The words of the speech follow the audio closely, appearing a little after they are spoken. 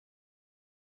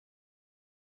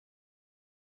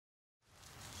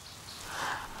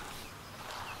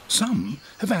Some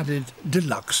have added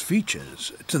deluxe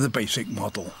features to the basic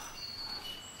model.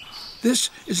 This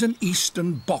is an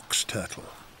eastern box turtle.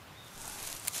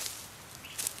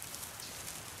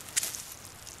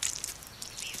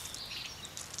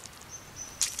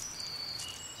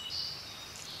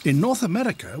 In North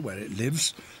America, where it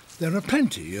lives, there are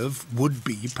plenty of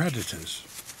would-be predators.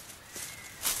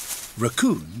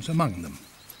 Raccoons among them.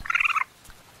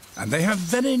 And they have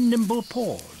very nimble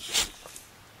paws.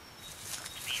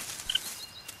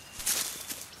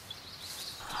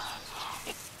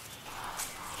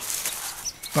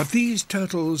 But these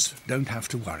turtles don't have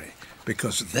to worry,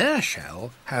 because their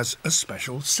shell has a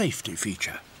special safety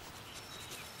feature.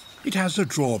 It has a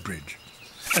drawbridge,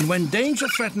 and when danger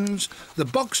threatens, the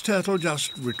box turtle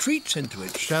just retreats into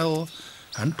its shell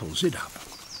and pulls it up.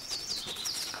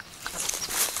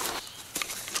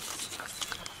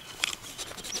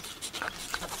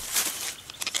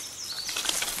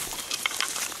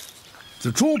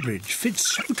 The drawbridge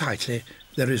fits so tightly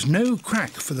there is no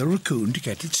crack for the raccoon to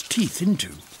get its teeth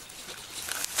into.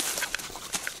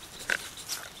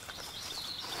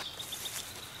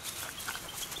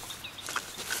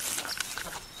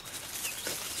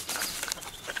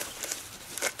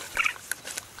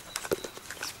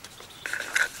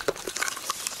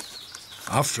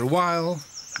 After a while,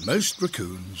 most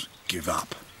raccoons give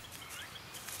up.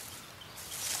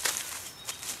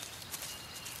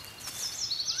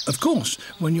 Of course,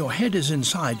 when your head is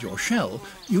inside your shell,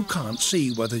 you can't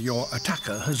see whether your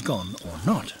attacker has gone or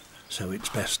not, so it's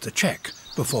best to check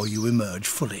before you emerge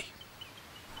fully.